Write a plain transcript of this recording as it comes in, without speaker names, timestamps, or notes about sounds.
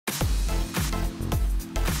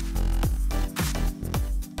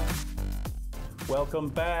Welcome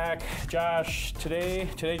back, Josh. Today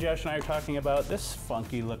Josh and I are talking about this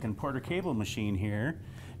funky looking Porter cable machine here.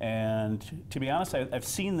 And to be honest, I've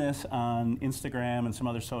seen this on Instagram and some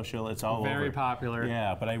other social. It's all very over. popular.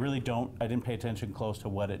 Yeah, but I didn't pay attention close to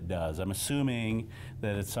what it does. I'm assuming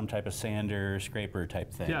that it's some type of sander, scraper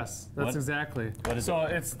type thing. Yes, that's exactly. What is it? So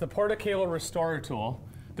it's the Porter cable restorer tool.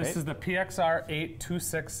 This is the PXR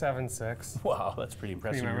 82676. Wow, that's pretty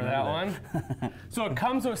impressive. You remember that one? So it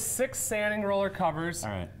comes with 6 sanding roller covers. All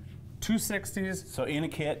right. 2 60s. So in a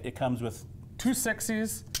kit, it comes with 2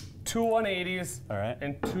 60s, 2 180s, all right,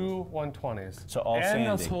 and 2 120s. So all sanding.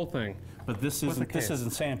 And this whole thing. But this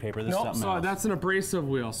isn't sandpaper. This is something so else. that's an abrasive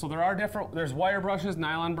wheel. So there are there's wire brushes,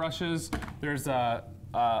 nylon brushes. There's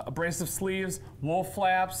abrasive sleeves, wool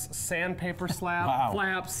flaps, sandpaper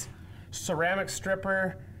flaps, ceramic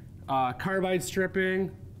stripper, carbide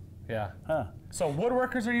stripping. Yeah. Huh. So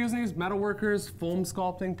woodworkers are using these, metal workers, foam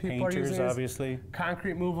sculpting people are using these. Obviously.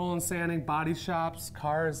 Concrete removal and sanding, body shops,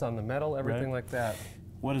 cars on the metal, everything like that.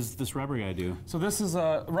 What does this rubber guy do? So this is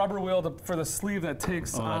a rubber wheel for the sleeve that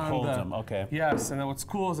takes on that holds them. Okay. Yes, and then what's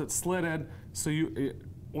cool is it's slitted, so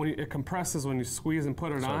it compresses when you squeeze and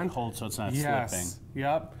put it on. So it holds, so it's not slipping.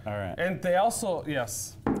 Yep. All right. And they also,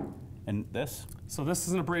 yes. And this? So this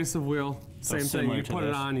is an abrasive wheel. So same thing. You put it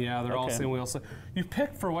this. on. Yeah, they're all same wheel. So you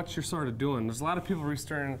pick for what you're sort of doing. There's a lot of people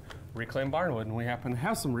restoring reclaimed barnwood, and we happen to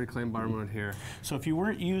have some reclaimed barnwood here. So if you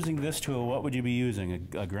weren't using this tool, what would you be using?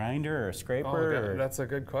 A grinder or a scraper? Oh, that's a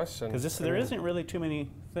good question. Because there isn't really too many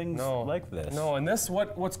things like this. No, and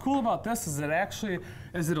what's cool about this is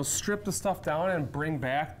it'll strip the stuff down and bring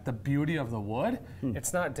back the beauty of the wood.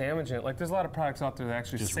 It's not damaging it. Like there's a lot of products out there that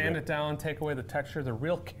actually just sand it down, take away the texture, the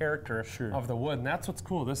real character of the wood, and that's what's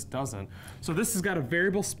cool. This doesn't. So this has got a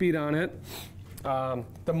variable speed on it.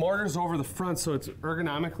 The mortar's over the front, so it's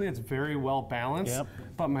ergonomically, it's very well balanced. Yep.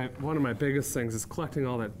 But one of my biggest things is collecting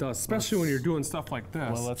all that dust, especially when you're doing stuff like this.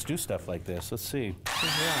 Well, let's do stuff like this. Let's see.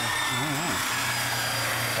 Yeah.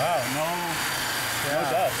 Wow, no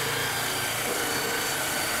dust.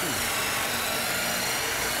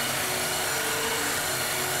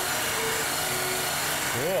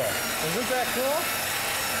 Cool. Isn't that cool?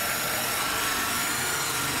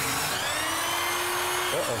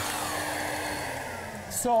 Uh-oh.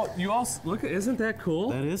 So you also look at, isn't that cool?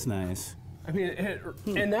 That is nice. I mean,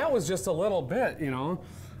 and that was just a little bit, you know.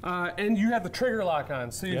 And you have the trigger lock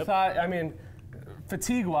on, so you thought, I mean,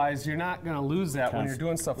 fatigue-wise, you're not going to lose that when you're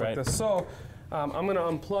doing stuff like this. So I'm going to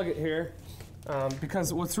unplug it here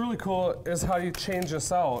because what's really cool is how you change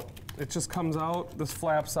this out. It just comes out, this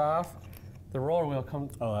flaps off, the roller wheel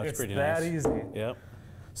comes. Oh, that's pretty nice. It's that easy. Yep.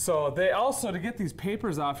 So they also, to get these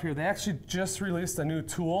papers off here, they actually just released a new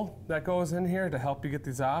tool that goes in here to help you get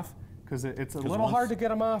these off, because it's a little hard to get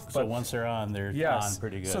them off. So once they're on, they're on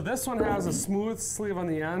pretty good. So this one has a smooth sleeve on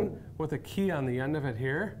the end with a key on the end of it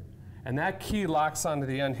here, and that key locks onto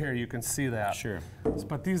the end here. You can see that. Sure.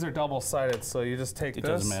 But these are double-sided, so you just take this. It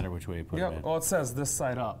doesn't matter which way you put it in. Oh, it says this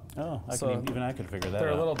side up. Oh, even I could figure that out.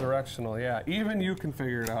 They're a little directional, yeah. Even you can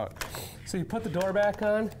figure it out. So you put the door back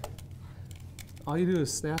on. All you do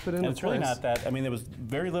is snap it into place. It's really not that. I mean, there was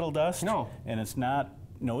very little dust. No. And it's not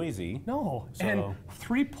noisy. No. So, and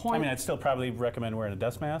 3-point. I mean, I'd still probably recommend wearing a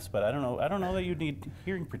dust mask, but I don't know that you'd need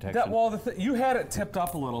hearing protection. You had it tipped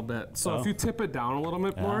up a little bit, so if you tip it down a little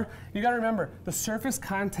bit more, you got to remember the surface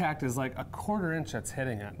contact is like a 1/4 inch that's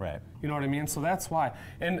hitting it. Right. You know what I mean? So that's why.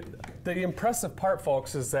 And the impressive part,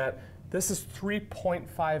 folks, is that this is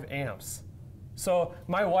 3.5 amps. So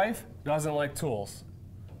my wife doesn't like tools.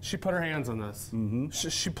 She put her hands on this.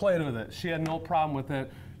 She played with it. She had no problem with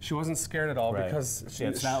it. She wasn't scared at all because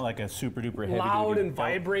it's not like a super duper heavy loud and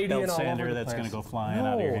vibrating and all sander over the that's place. going to go flying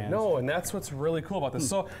out of your hands. No, and that's what's really cool about this.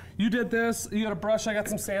 So you did this. You got a brush. I got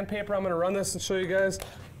some sandpaper. I'm going to run this and show you guys.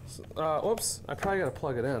 Oops, I probably got to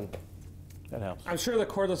plug it in. That helps. I'm sure the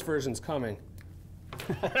cordless version's coming.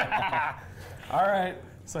 All right,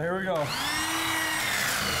 so here we go.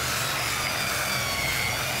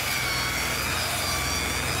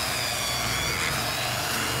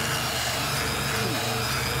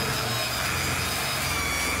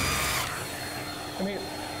 I mean,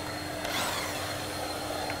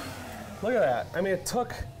 look at that. I mean, it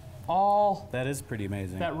took all... That is pretty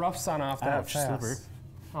amazing. That rough sun off that fast. Slipper.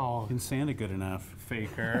 Oh. You can sand it good enough.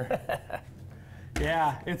 Faker.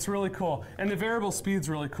 Yeah, it's really cool. And the variable speed's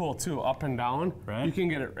really cool, too, up and down. Right. You can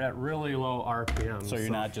get it at really low RPM. So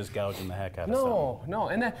you're not just gouging the heck out of something. No,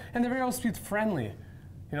 and the variable speed's friendly.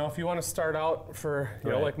 You know, if you want to start out for,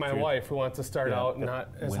 you know, like my wife who wants to start out not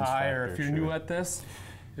as high, or if you're new at this,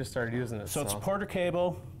 just started using it. So it's Porter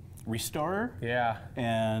cable, Restorer. Yeah.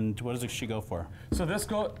 And what does she go for? So this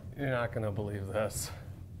you're not gonna believe this.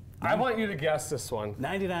 I want you to guess this one.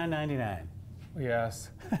 $99.99.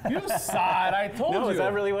 Yes. You saw it, I told you. No, is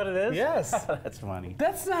that really what it is? Yes. That's funny.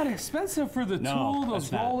 That's not expensive for the tool, those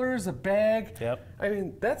that's not. rollers, a bag. Yep. I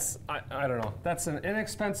mean, I don't know. That's an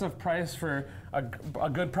inexpensive price for a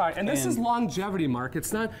good product. And this is longevity, Mark.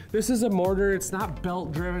 This is a mortar, it's not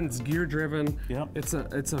belt driven, it's gear driven. Yep. It's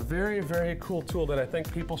a very, very cool tool that I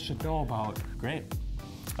think people should know about. Great.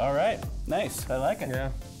 All right, nice, I like it.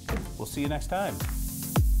 Yeah. We'll see you next time.